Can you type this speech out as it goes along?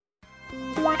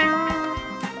Good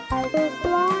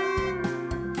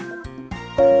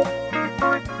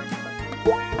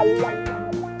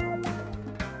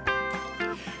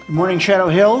morning, Shadow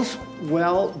Hills.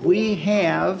 Well, we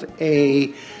have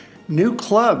a new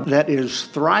club that is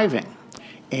thriving,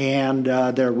 and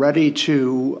they're ready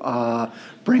to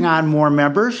bring on more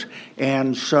members.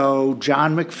 And so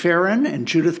John McFerrin and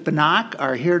Judith Banach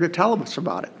are here to tell us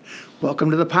about it.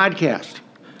 Welcome to the podcast.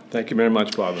 Thank you very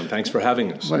much, Bob, and thanks for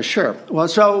having us. Well, sure. Well,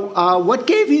 so what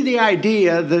gave you the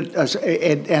idea that,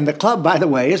 and the club, by the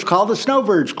way, is called the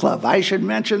Snowbirds Club. I should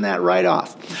mention that right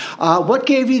off. What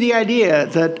gave you the idea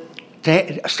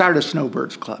to start a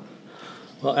Snowbirds Club?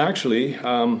 Well, actually,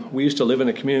 we used to live in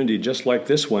a community just like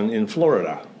this one in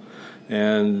Florida.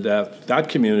 And that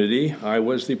community, I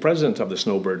was the president of the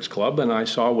Snowbirds Club, and I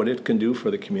saw what it can do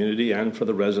for the community and for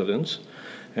the residents.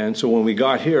 And so when we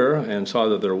got here and saw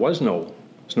that there was no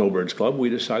Snowbirds Club, we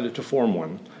decided to form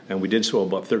one, and we did so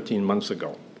about 13 months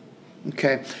ago.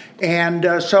 Okay. And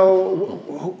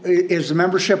so is the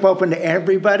membership open to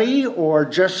everybody or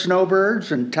just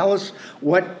snowbirds? And tell us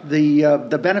what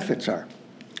the benefits are.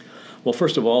 Well,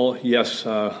 first of all, yes,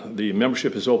 the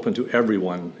membership is open to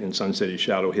everyone in Sun City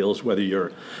Shadow Hills, whether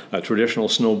you're a traditional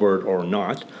snowbird or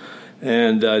not.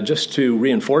 And just to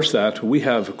reinforce that, we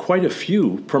have quite a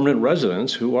few permanent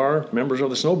residents who are members of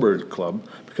the Snowbird Club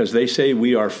because they say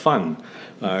we are fun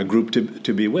group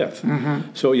to be with.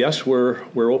 Mm-hmm. So yes,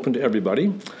 we're open to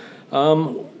everybody.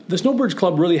 The Snowbirds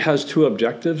Club really has two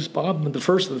objectives, Bob. The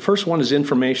first one is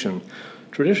information.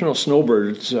 Traditional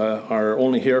snowbirds are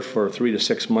only here for 3 to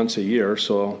 6 months a year,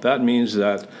 so that means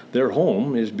that their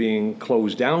home is being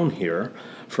closed down here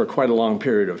for quite a long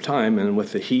period of time, and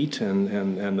with the heat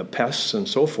and the pests and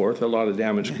so forth, a lot of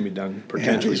damage can be done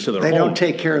potentially to their home. They don't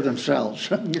take care of themselves.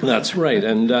 That's right,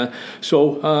 and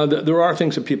so there are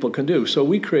things that people can do. So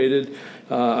we created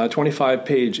a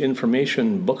 25-page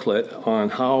information booklet on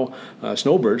how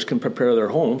snowbirds can prepare their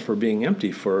home for being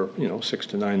empty for 6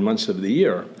 to 9 months of the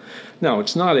year. Now,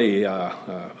 it's not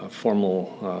a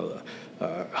formal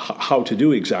how to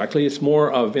do exactly. It's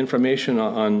more of information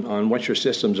on what your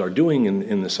systems are doing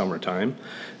in the summertime.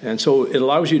 And so it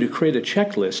allows you to create a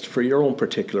checklist for your own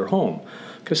particular home.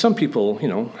 Because some people,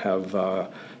 have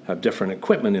different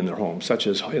equipment in their home, such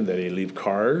as they leave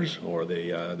cars or they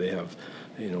have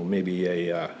maybe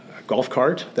a golf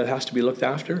cart that has to be looked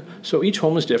after. So each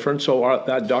home is different, so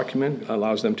that document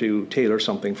allows them to tailor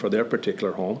something for their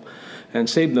particular home and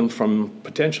save them from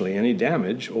potentially any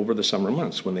damage over the summer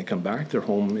months. When they come back, their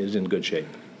home is in good shape.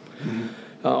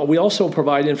 Mm-hmm. We also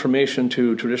provide information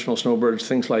to traditional snowbirds,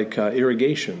 things like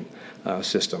irrigation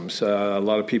systems. A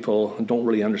lot of people don't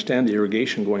really understand the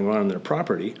irrigation going on their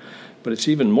property, but it's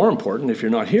even more important if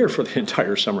you're not here for the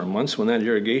entire summer months when that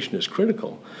irrigation is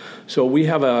critical. So we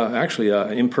have actually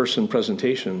an in-person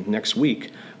presentation next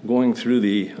week going through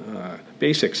the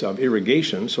basics of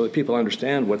irrigation so that people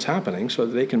understand what's happening so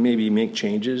that they can maybe make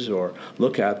changes or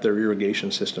look at their irrigation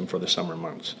system for the summer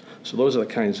months. So those are the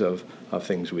kinds of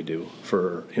things we do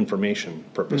for information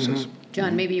purposes. Mm-hmm.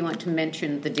 John, maybe you want to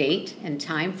mention the date and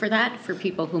time for that for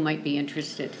people who might be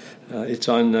interested. It's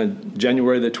on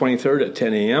January the 23rd at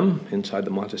 10 a.m. inside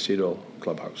the Montecito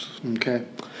Clubhouse. Okay.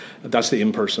 That's the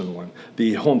in-person one.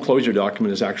 The home closure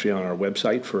document is actually on our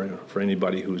website for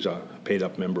anybody who's a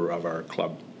paid-up member of our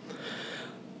club.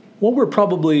 What we're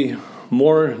probably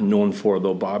more known for,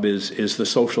 though, Bob, is the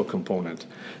social component.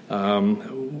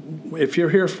 If you're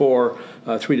here for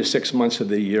 3 to 6 months of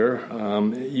the year,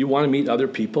 you want to meet other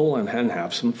people and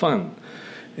have some fun.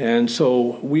 And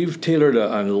so we've tailored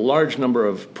a large number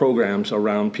of programs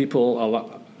around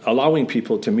people allowing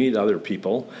people to meet other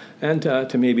people and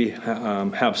to maybe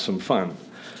have some fun.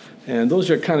 And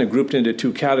those are kind of grouped into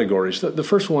two categories. The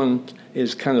first one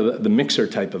is kind of the mixer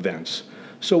type events.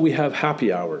 So we have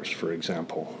happy hours, for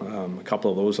example, a couple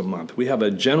of those a month. We have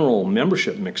a general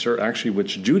membership mixer, actually,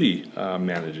 which Judy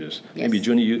manages. Yes. Maybe,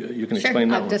 Judy, you can explain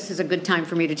that one. This is a good time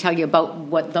for me to tell you about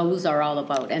what those are all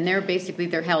about. And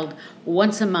they're held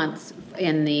once a month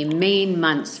in the main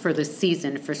months for the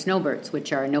season for snowbirds,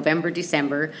 which are November,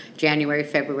 December, January,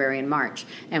 February, and March.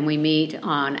 And we meet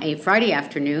on a Friday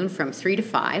afternoon from 3 to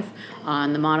 5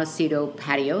 on the Montecito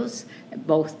patios,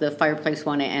 both the fireplace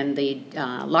one and the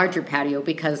larger patio,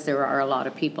 because there are a lot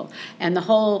of people. And the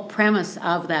whole premise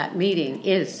of that meeting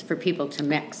is for people to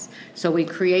mix. So we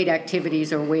create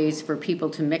activities or ways for people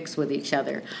to mix with each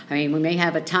other. I mean, we may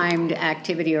have a timed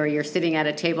activity, or you're sitting at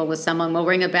a table with someone, we'll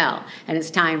ring a bell, and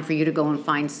it's time for you to go and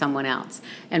find someone else.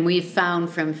 And we've found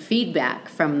from feedback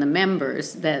from the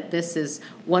members that this is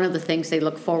one of the things they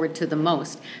look forward to the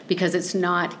most, because it's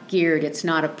not geared, it's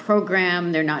not a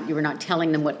program, we're not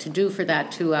telling them what to do for for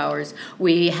that 2 hours.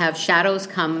 We have shadows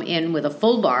come in with a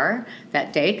full bar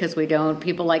that day because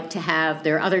people like to have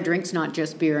their other drinks, not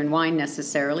just beer and wine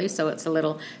necessarily. So it's a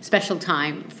little special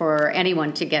time for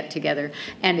anyone to get together.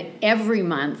 And every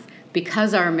month,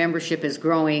 because our membership is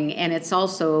growing, and it's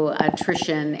also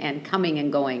attrition and coming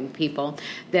and going people,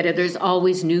 that there's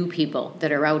always new people that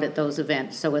are out at those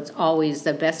events. So it's always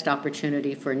the best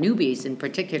opportunity for newbies in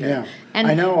particular. Yeah. And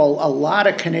I know a lot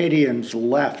of Canadians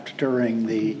left during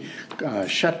the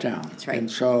shutdown. That's right. And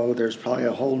so there's probably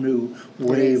a whole new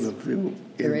wave of new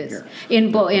There in is. here.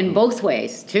 In both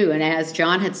ways, too. And as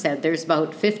John had said, there's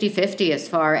about 50-50 as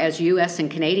far as U.S.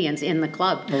 and Canadians in the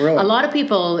club. Oh, really? A lot of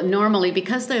people normally,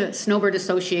 because the Snowbird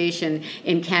Association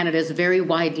in Canada is very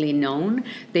widely known,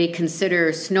 they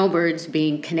consider snowbirds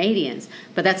being Canadians.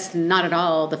 But that's not at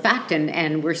all the fact,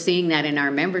 and we're seeing that in our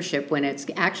membership when it's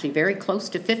actually very close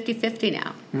to 50-50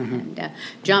 now. Mm-hmm. And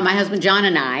John, my husband John,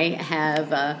 and I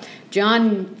have,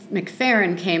 John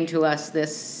McFerrin came to us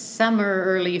this summer,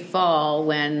 early fall,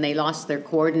 when they lost their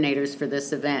coordinators for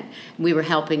this event. We were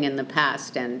helping in the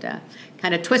past, and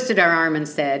kind of twisted our arm and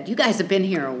said, "You guys have been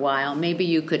here a while. Maybe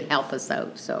you could help us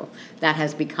out." So that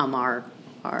has become our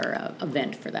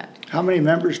event for that. How many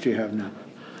members do you have now?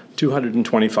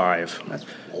 225. That's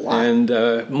a lot.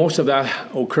 And most of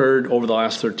that occurred over the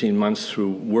last 13 months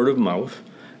through word of mouth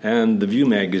and the View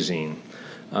magazine.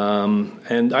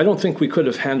 And I don't think we could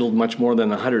have handled much more than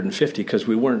 150 because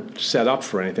we weren't set up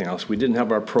for anything else. We didn't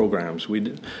have our programs. We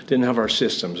didn't have our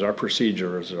systems, our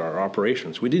procedures, our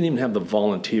operations. We didn't even have the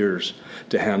volunteers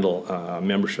to handle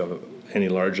membership any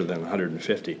larger than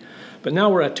 150. But now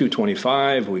we're at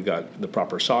 225. We got the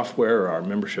proper software. Our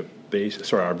membership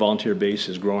base, our volunteer base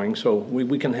is growing, so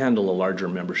we can handle a larger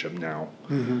membership now.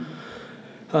 Mm-hmm.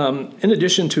 In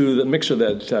addition to the mixer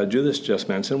that Judith just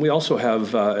mentioned, we also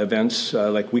have events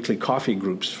like weekly coffee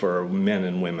groups for men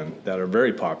and women that are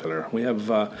very popular. We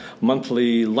have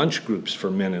monthly lunch groups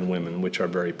for men and women, which are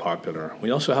very popular.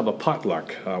 We also have a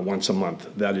potluck once a month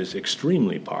that is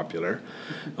extremely popular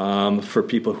for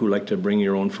people who like to bring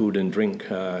your own food and drink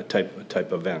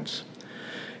type events.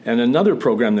 And another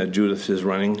program that Judith is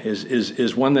running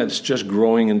is one that's just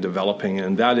growing and developing,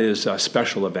 and that is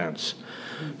special events.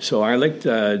 So I'd like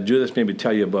Judith maybe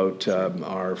tell you about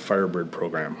our Firebird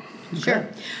program. Sure.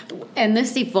 And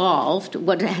this evolved.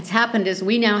 What has happened is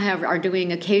we now are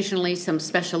doing occasionally some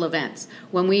special events.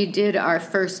 When we did our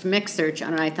first mix search,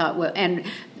 and I thought,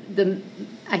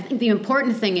 I think the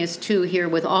important thing is, too, here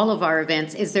with all of our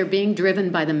events, is they're being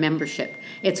driven by the membership.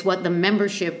 It's what the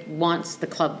membership wants the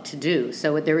club to do.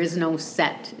 So there is no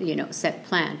set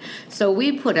plan. So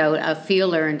we put out a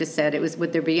feeler and just said,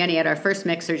 would there be any, at our first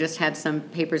mixer, just had some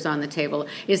papers on the table.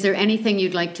 Is there anything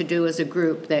you'd like to do as a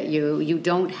group that you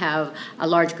don't have a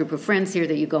large group of friends here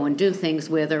that you go and do things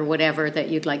with or whatever that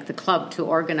you'd like the club to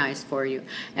organize for you?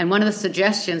 And one of the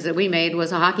suggestions that we made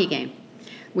was a hockey game.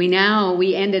 We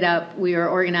are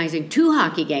organizing 2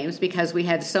 hockey games because we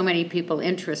had so many people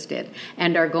interested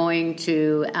and are going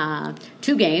to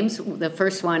 2 games. The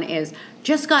first one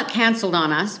just got canceled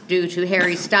on us due to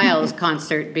Harry Styles'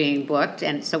 concert being booked,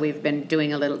 and so we've been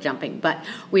doing a little jumping. But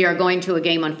we are going to a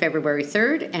game on February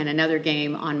 3rd and another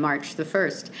game on March the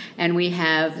 1st. And we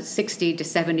have 60 to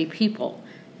 70 people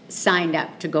signed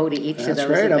up to go to each of those That's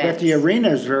great. events. I bet the arena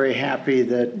is very happy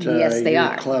that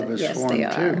your club is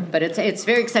formed too. But it's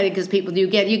very exciting because you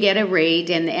get a rate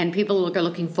and people are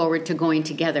looking forward to going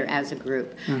together as a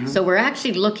group. Mm-hmm. So we're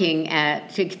actually looking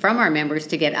from our members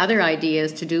to get other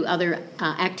ideas to do other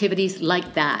activities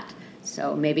like that.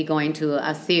 So maybe going to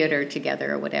a theater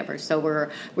together or whatever. So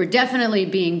we're definitely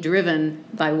being driven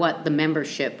by what the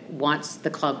membership wants the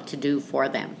club to do for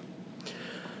them.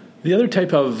 The other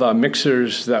type of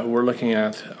mixers that we're looking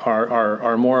at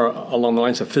are more along the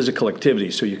lines of physical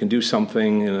activity. So you can do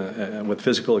something with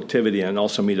physical activity and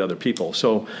also meet other people.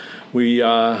 So we,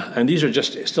 and these are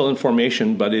just still in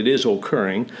formation, but it is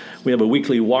occurring. We have a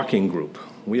weekly walking group.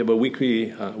 We have a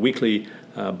weekly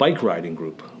bike riding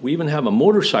group. We even have a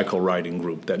motorcycle riding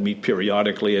group that meet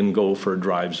periodically and go for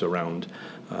drives around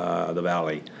the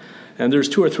valley. And there's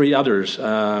 2 or 3 others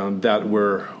that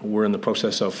we're in the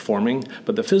process of forming.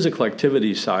 But the physical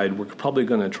activity side, we're probably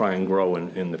going to try and grow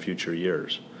in the future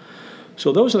years.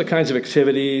 So those are the kinds of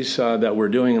activities that we're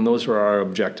doing, and those are our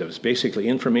objectives. Basically,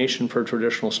 information for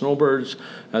traditional snowbirds,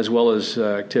 as well as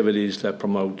activities that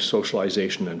promote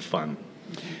socialization and fun.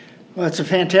 Well, it's a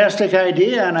fantastic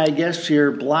idea, and I guess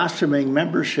your blossoming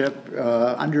membership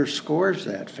underscores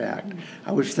that fact.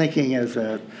 I was thinking as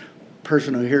a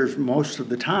person who hears most of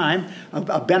the time,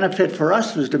 a benefit for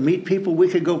us was to meet people we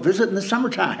could go visit in the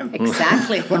summertime.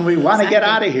 Exactly. When we want to get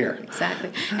out of here.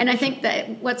 Exactly. And I think that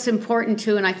what's important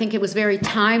too, and I think it was very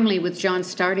timely with John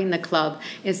starting the club,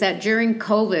 is that during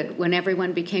COVID, when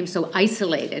everyone became so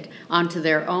isolated onto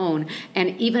their own,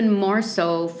 and even more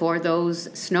so for those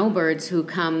snowbirds who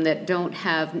come that don't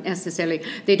have necessarily,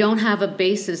 they don't have a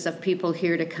basis of people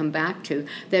here to come back to,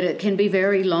 that it can be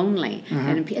very lonely,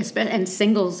 and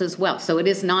singles as well. So it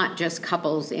is not just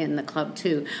couples in the club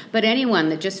too, but anyone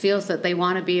that just feels that they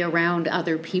want to be around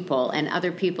other people and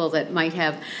other people that might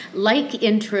have like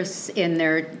interests in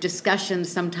their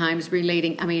discussions sometimes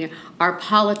relating, I mean, our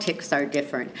politics are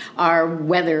different, our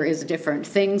weather is different,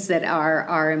 things that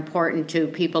are important to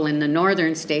people in the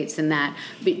northern states and that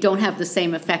don't have the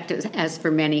same effect as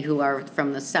for many who are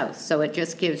from the south. So it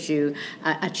just gives you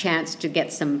a chance to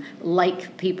get some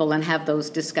like people and have those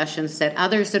discussions that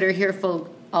others that are here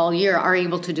all year are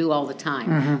able to do all the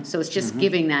time. So it's just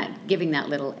giving that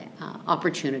little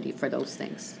opportunity for those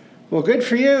things. Well, good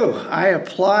for you. I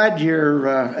applaud your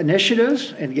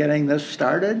initiatives in getting this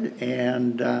started,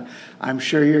 and I'm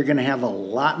sure you're going to have a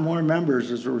lot more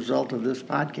members as a result of this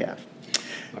podcast.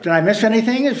 Did I miss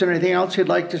anything? Is there anything else you'd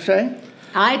like to say?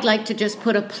 I'd like to just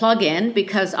put a plug in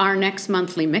because our next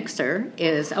monthly mixer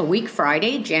is a week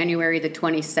Friday, January the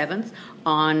 27th,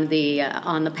 on the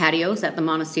patios at the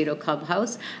Montecito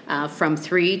Clubhouse from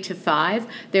 3 to 5.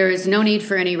 There is no need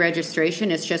for any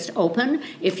registration. It's just open.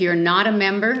 If you're not a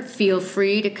member, feel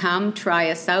free to come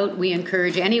try us out. We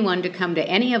encourage anyone to come to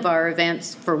any of our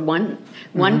events for one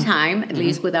time, at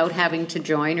least, without having to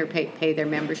join or pay their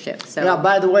membership. So, yeah,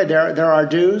 by the way, there are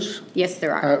dues? Yes,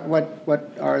 there are.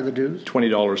 What are the dues?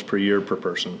 $20 per year per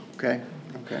person. Okay.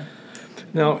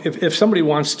 Now, if somebody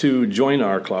wants to join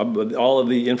our club, all of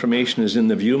the information is in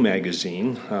the View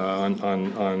magazine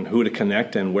on who to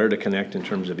connect and where to connect in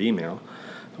terms of email.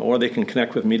 Or they can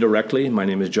connect with me directly. My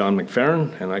name is John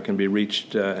McFerrin, and I can be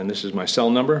reached, and this is my cell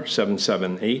number,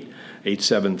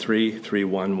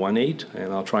 778-873-3118,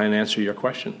 and I'll try and answer your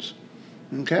questions.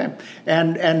 Okay.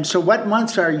 And so what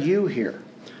months are you here?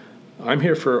 I'm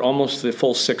here for almost the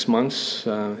full 6 months.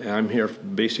 I'm here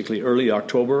basically early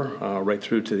October, right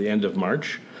through to the end of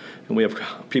March. And we have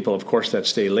people, of course, that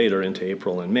stay later into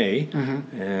April and May.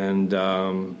 And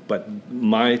but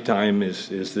my time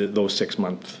is those 6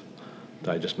 months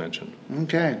that I just mentioned.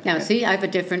 Okay. Now, see, I have a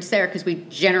difference there because we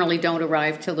generally don't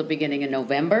arrive till the beginning of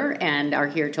November and are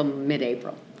here till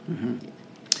mid-April.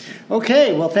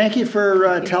 Okay. Well, thank you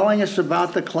for telling us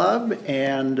about the club,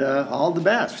 and all the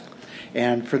best.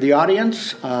 And for the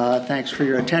audience, thanks for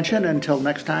your attention. Until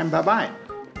next time, bye-bye.